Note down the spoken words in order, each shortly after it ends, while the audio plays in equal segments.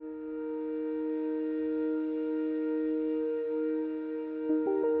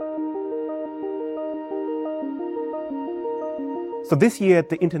So this year at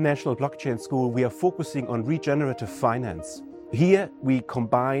the International Blockchain School, we are focusing on regenerative finance. Here we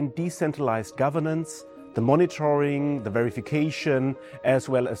combine decentralized governance, the monitoring, the verification, as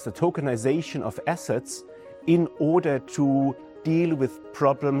well as the tokenization of assets in order to deal with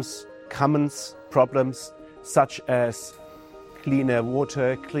problems, common problems such as cleaner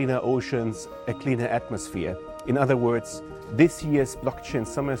water, cleaner oceans, a cleaner atmosphere. In other words, this year's Blockchain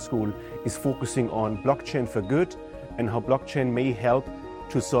Summer School is focusing on blockchain for good and how blockchain may help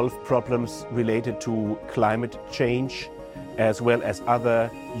to solve problems related to climate change, as well as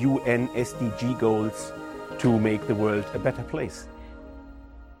other UN SDG goals to make the world a better place.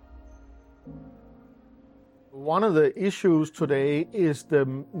 One of the issues today is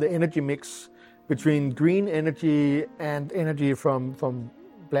the energy mix between green energy and energy from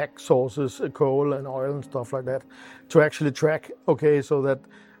black sources, coal and oil and stuff like that, to actually track, okay, so that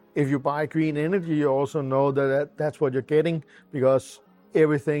if you buy green energy, you also know that that's what you're getting because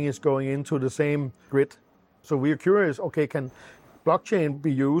everything is going into the same grid. So we're curious, okay, can blockchain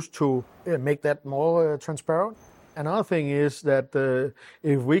be used to make that more transparent? Another thing is that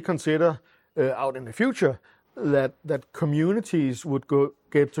if we consider out in the future that communities would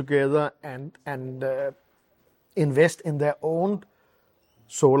get together and invest in their own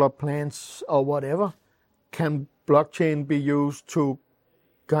solar plants or whatever, can blockchain be used to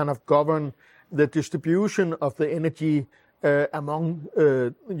kind of govern the distribution of the energy among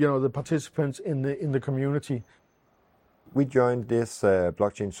the participants in the community? We joined this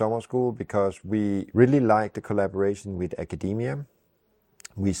Blockchain Summer School because we really like the collaboration with academia.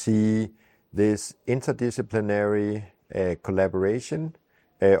 We see this interdisciplinary collaboration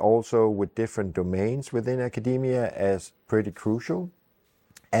also with different domains within academia as pretty crucial.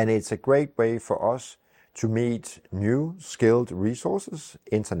 And it's a great way for us to meet new skilled resources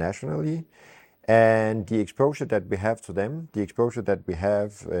internationally. And the exposure that we have to them, the exposure that we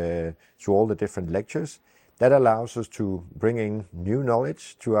have to all the different lectures, that allows us to bring in new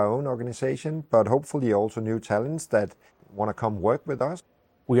knowledge to our own organization, but hopefully also new talents that want to come work with us.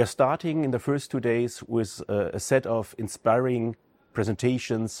 We are starting in the first 2 days with a set of inspiring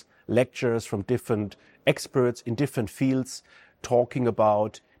presentations, lectures from different experts in different fields, talking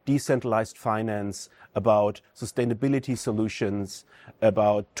about decentralized finance, about sustainability solutions,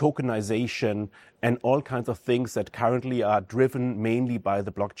 about tokenization, and all kinds of things that currently are driven mainly by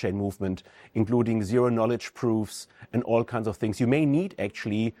the blockchain movement, including zero knowledge proofs and all kinds of things you may need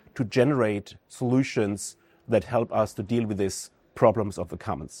actually to generate solutions that help us to deal with these problems of the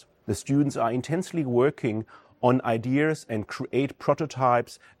commons. The students are intensely working on ideas and create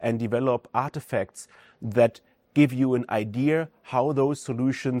prototypes and develop artifacts that give you an idea how those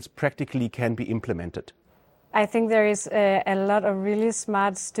solutions practically can be implemented. I think there is a lot of really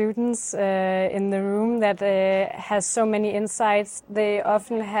smart students in the room that has so many insights. They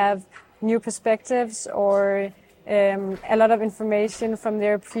often have new perspectives or a lot of information from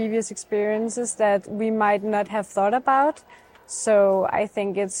their previous experiences that we might not have thought about. So I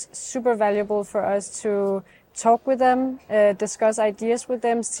think it's super valuable for us to talk with them, discuss ideas with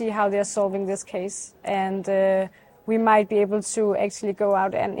them, see how they're solving this case. And we might be able to actually go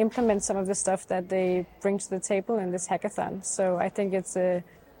out and implement some of the stuff that they bring to the table in this hackathon. So I think it's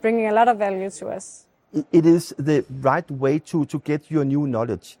bringing a lot of value to us. It is the right way to get your new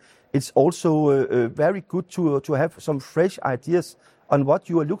knowledge. It's also very good to have some fresh ideas on what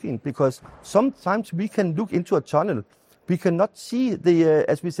you are looking, because sometimes we can look into a tunnel. We cannot see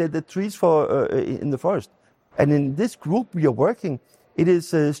as we said, the trees in the forest. And in this group we are working, it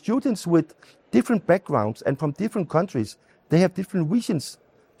is students with different backgrounds and from different countries. They have different visions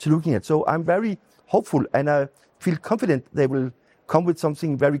to looking at. So I'm very hopeful and I feel confident they will come with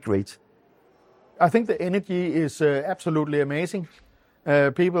something very great. I think the energy is absolutely amazing.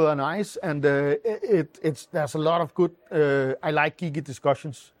 People are nice and there's a lot of good, I like geeky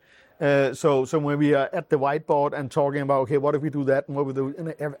discussions. So when we are at the whiteboard and talking about, okay, what if we do that and what we do,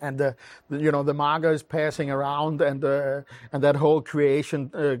 and the marker is passing around and that whole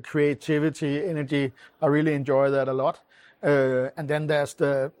creativity, energy, I really enjoy that a lot. And then there's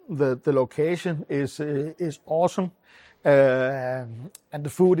the location is awesome, and the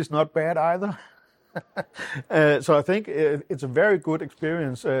food is not bad either. So I think it's a very good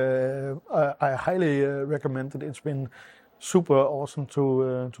experience. I highly recommend it. It's been super awesome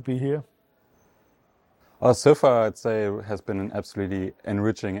to be here. So far, I'd say it has been an absolutely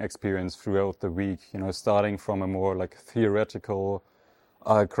enriching experience throughout the week. Starting from a more like theoretical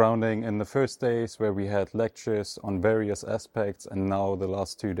grounding in the first days where we had lectures on various aspects, and now the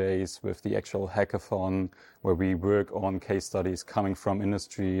last 2 days with the actual hackathon where we work on case studies coming from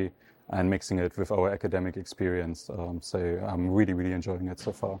industry, and mixing it with our academic experience. So I'm really, really enjoying it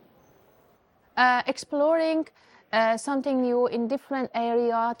so far. Exploring something new in different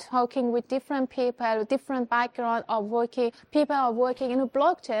area, talking with different people, different background of working. People are working in a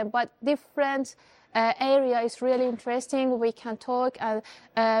blockchain, but different area is really interesting. We can talk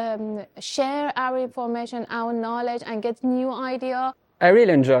and share our information, our knowledge, and get new idea. I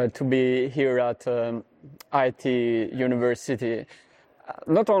really enjoyed to be here at IT University.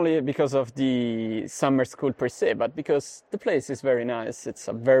 Not only because of the summer school per se, but because the place is very nice. It's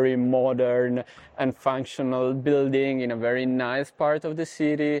a very modern and functional building in a very nice part of the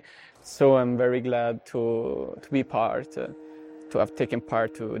city. So I'm very glad to be part, to have taken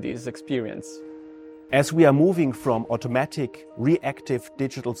part to this experience. As we are moving from automatic, reactive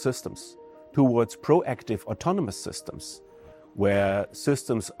digital systems towards proactive autonomous systems, where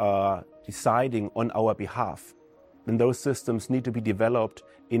systems are deciding on our behalf, then those systems need to be developed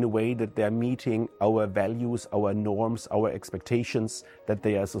in a way that they're meeting our values, our norms, our expectations, that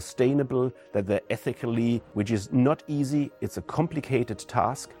they are sustainable, that they're ethically, which is not easy, it's a complicated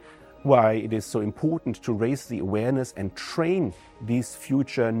task. Why it is so important to raise the awareness and train these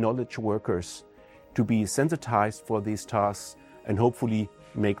future knowledge workers to be sensitized for these tasks and hopefully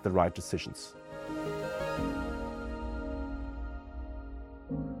make the right decisions.